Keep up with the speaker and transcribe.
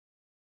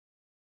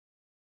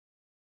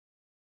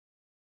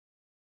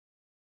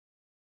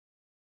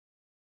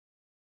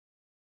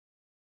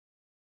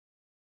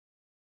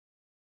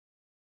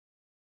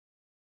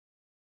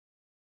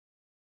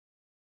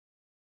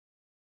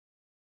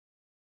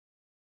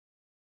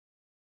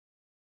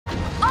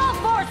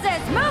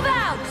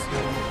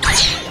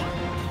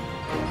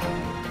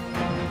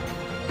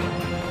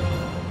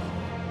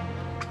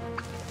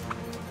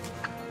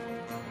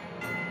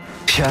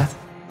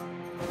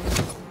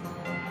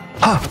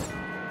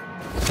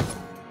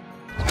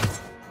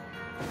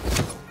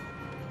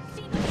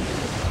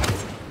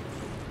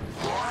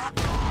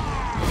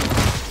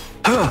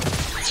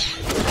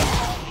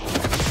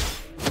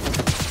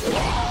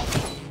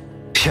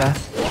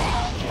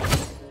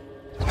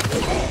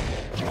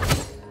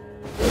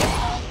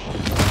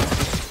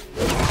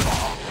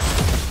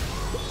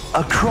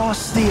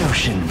Across the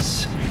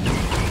oceans.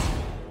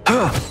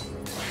 Huh.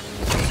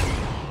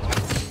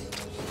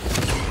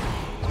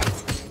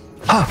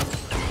 Huh.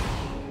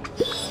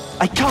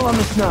 I call on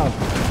the snow.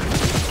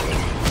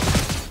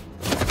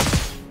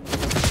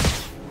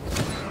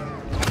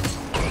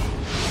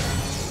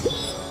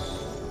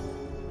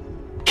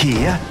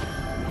 Here.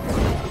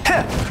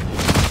 Huh.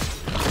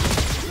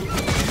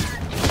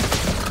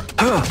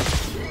 Huh.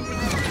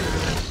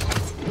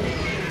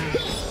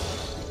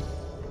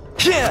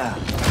 Yeah.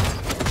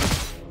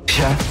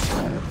 Yeah.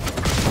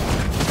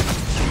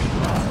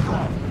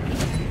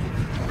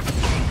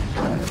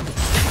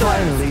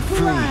 Finally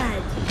free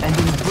and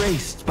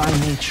embraced by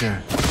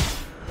nature.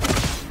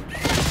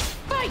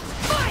 Fight!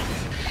 Fight!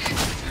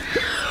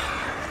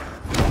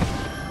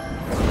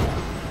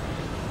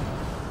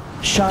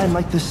 Shine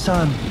like the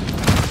sun.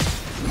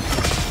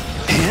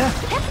 Here.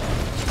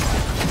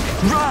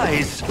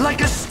 Rise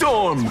like a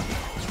storm.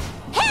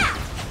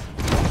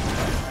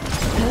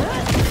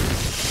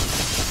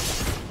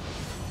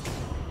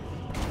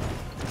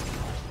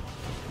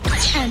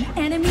 An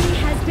enemy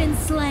has been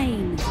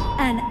slain.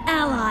 An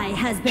ally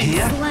has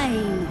been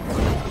slain.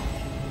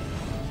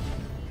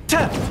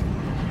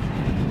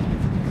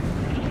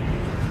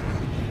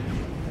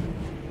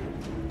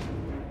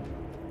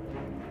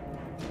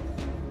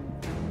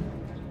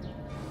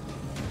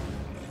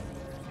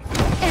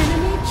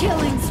 Enemy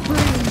killing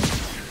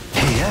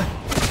spree. Here.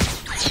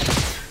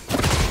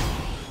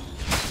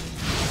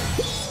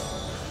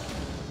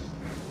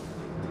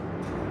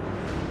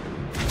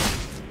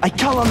 I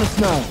call on the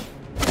snow.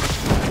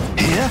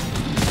 Here.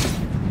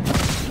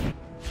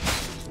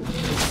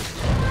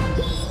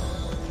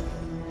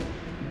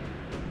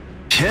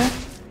 Here.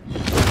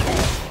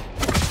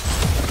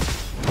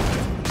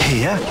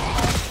 Here.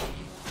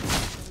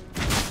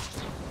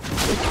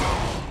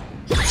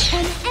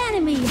 An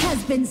enemy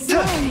has been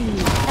slain.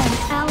 An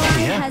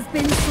ally has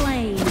been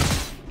slain.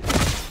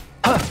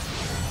 Huh.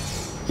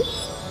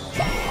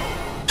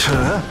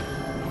 Huh.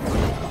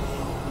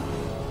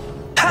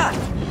 Ha.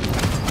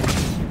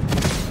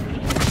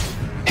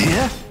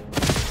 Here.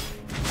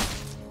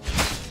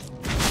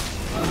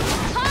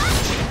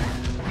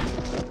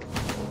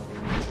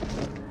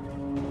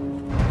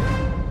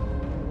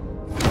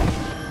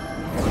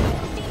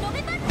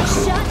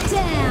 Shut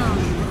down.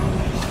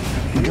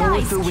 Go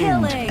Nice with the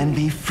wind killing. and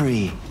be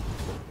free.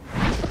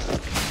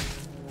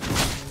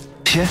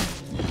 Here.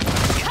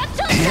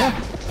 Here.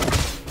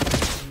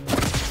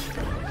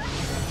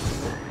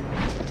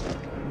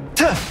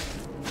 Tuh.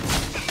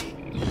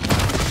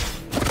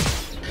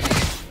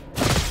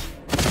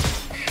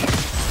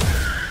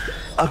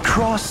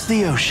 Across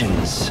the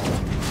oceans.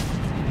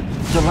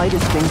 The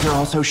lightest things are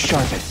also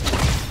sharpest.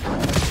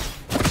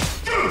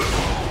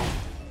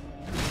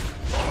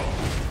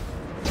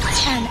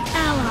 An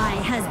ally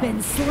has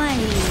been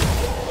slain.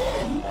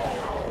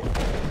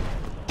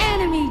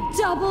 Enemy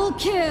double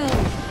kill.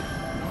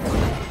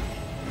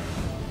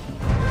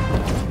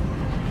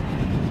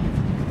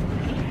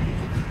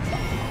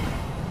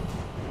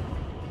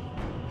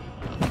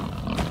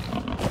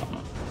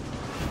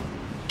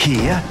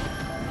 Here.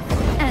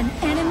 An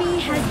enemy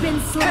has been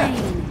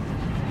slain.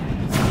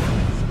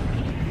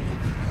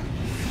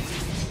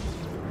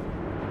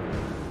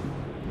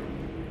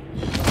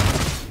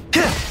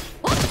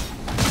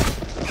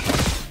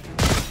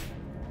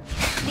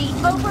 The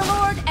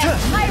Overlord and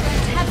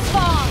Tyrant have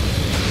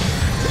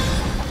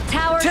fallen.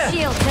 Tower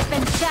shields have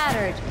been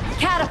shattered.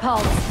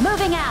 Catapults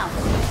moving out.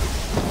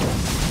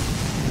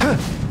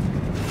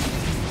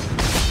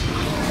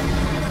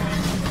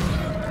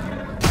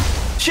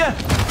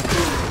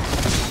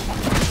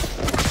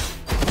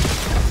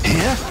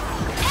 Here.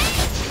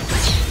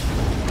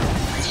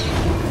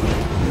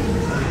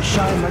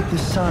 Shine like the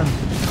sun.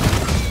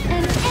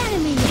 An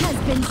enemy has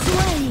been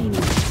slain.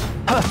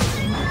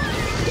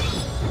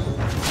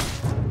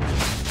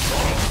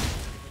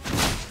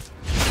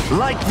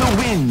 Like the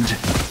wind.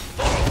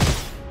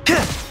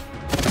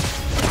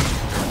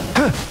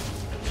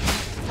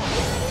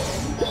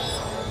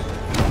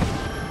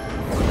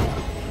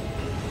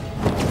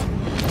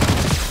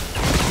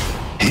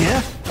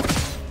 Here.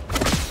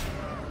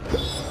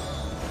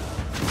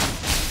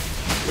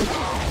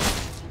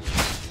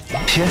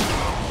 Here.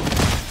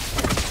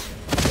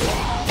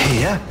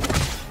 Here.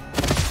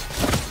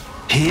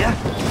 Here.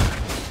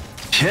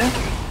 Here.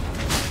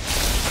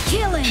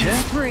 Killing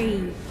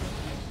spree.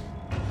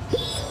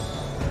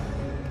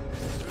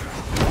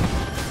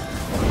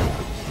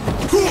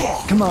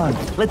 Come on,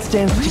 let's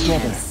dance We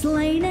together. have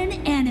slain an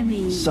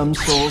enemy. Some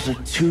souls are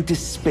too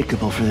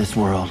despicable for this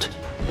world.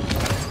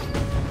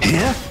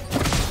 Here?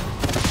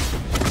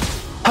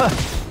 Huh.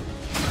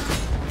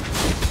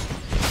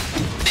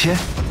 Here?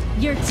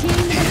 Your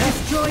team has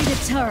destroyed a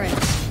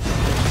turret.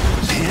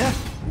 Here?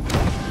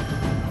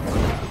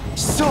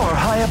 Soar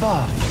high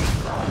above.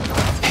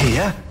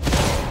 Here?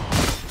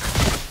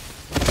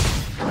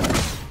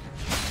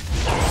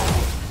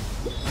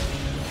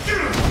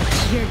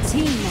 Your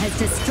team has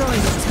destroyed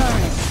a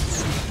turret.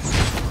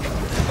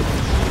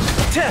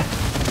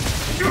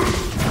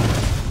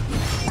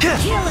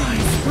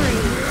 Killing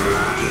spree.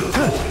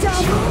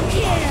 Double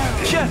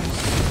kill.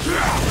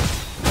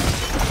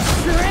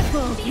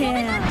 Triple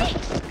kill.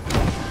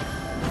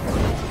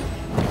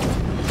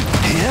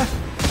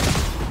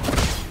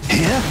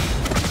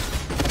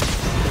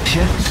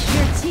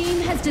 Your team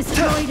has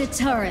destroyed a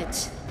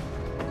turret.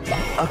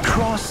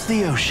 Across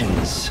the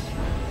oceans.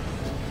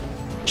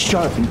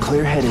 Sharp and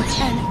clear-headed.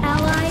 An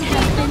ally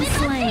has been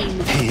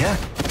slain.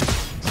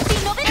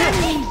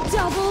 Enemy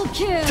double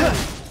kill.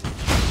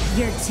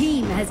 Your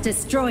team has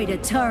destroyed a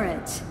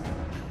turret.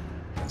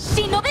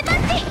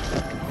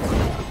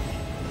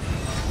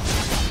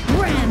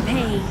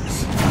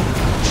 Rampage.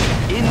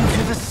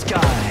 Into the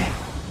sky.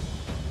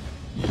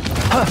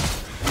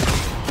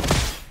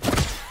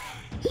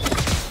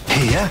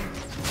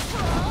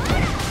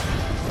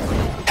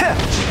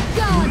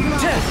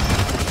 Godlike.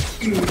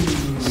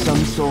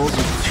 Some souls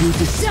are too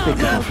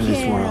despicable for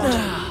this world.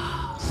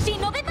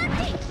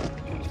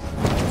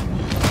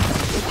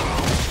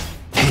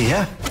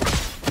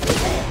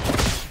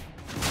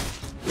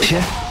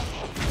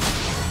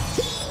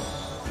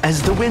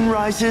 As the wind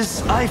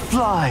rises, I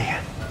fly.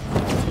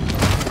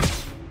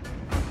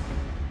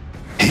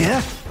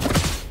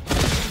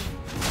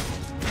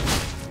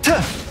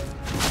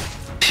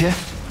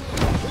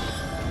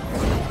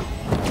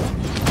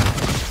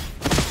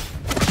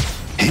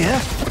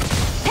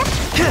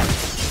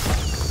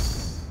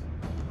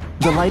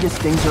 The lightest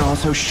things are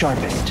also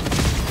sharpest.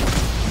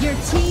 Your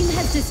team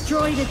has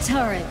destroyed a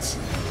turret.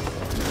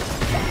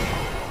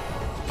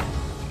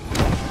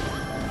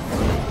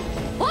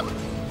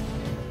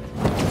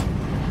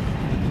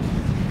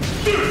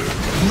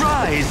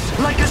 Rise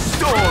like a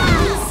storm.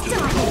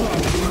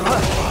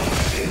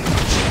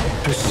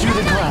 Pursue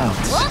the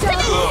clouds.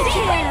 Double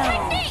kill.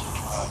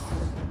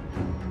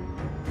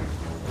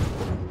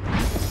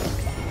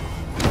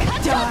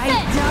 Die,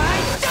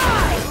 die,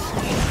 die!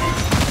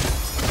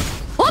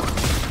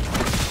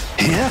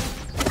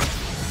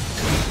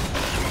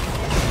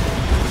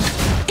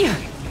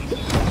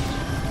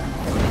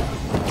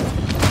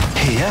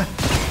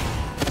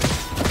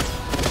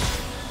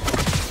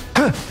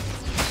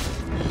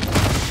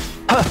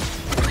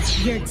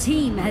 Your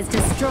team has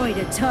destroyed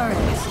a turret.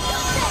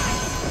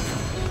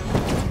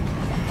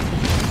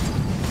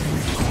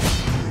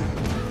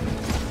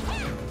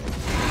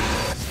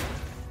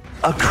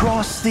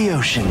 Across the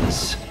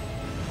oceans.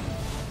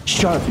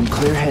 Sharp and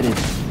clear-headed.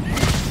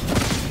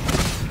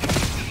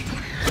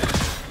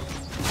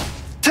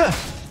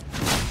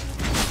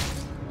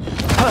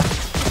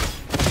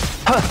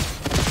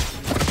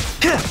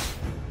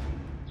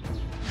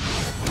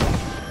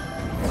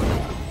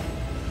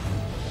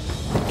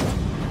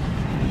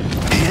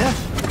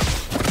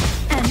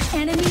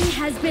 An enemy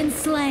has been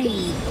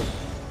slain.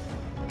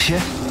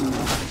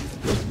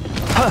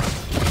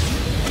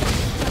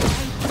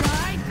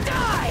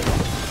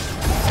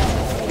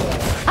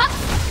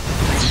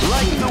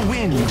 Like the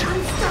wind.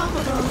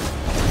 Unstoppable.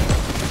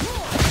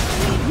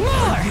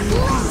 More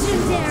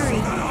legendary.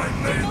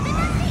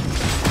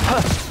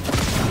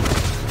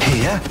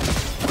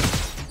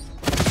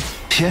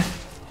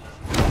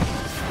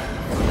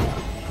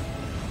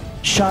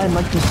 Shine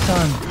like the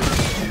sun.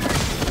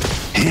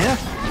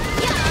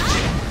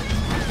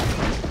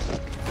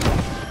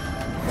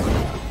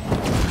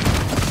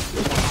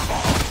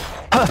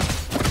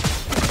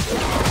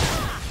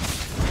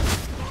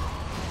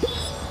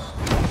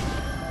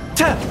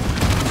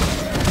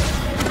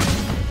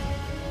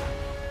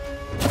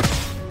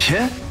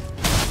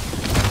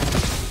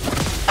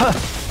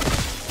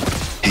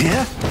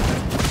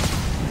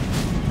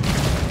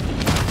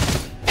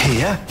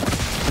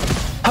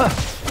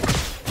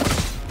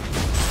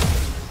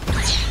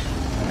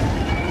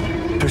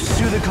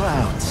 Pursue the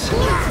clouds.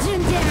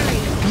 Legendary.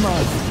 Come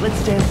on,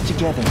 let's dance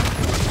together.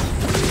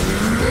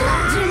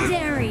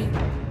 Legendary.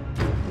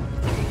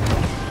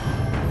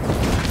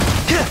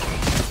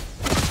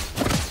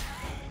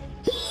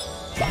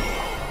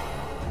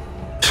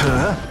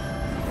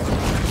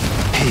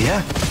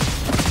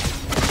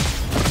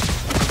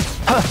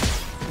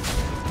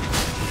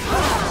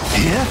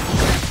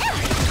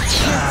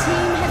 Your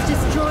team has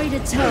destroyed a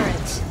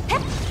turret.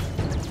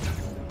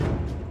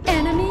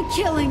 Enemy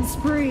killing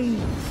spree.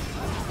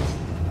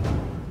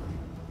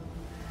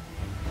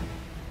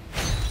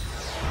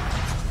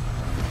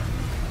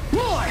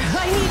 More!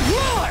 I need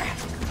more!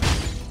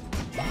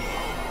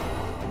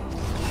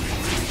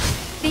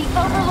 The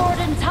Overlord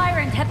and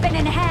Tyrant have been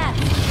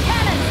enhanced.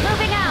 Cannons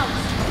moving out.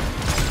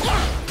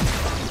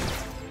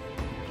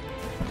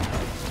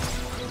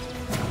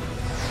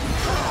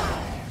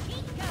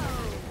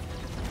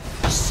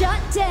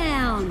 Shut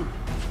down!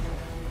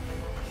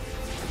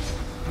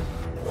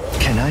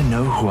 Can I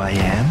know who I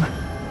am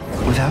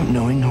without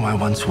knowing who I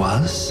once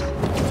was?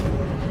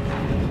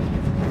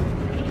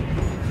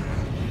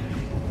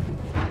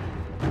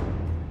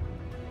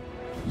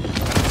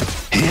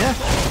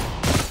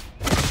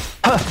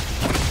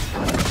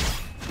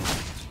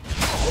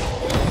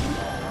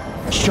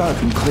 Sharp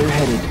and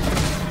clear-headed.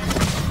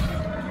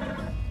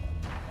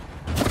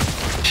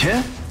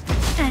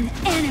 An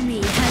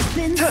enemy has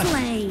been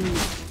slain.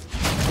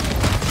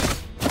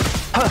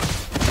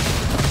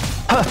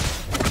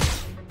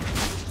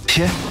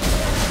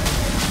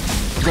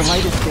 Gotcha. The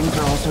lightest things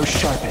are also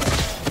sharpened.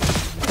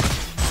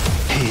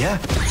 Here.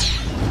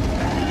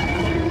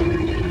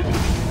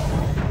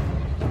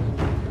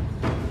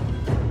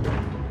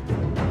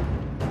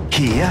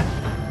 Here.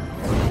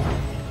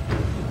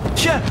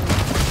 Cha.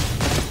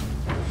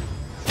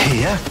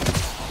 Here.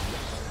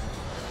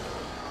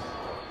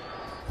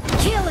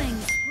 Killing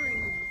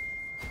spree.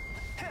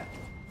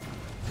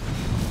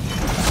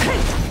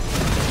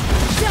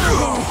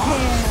 Double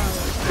kill.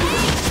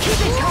 Keep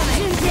it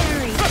coming.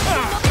 Legendary.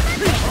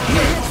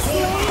 You have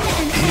slain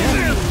an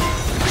enemy.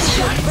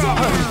 Shut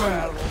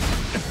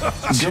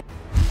down.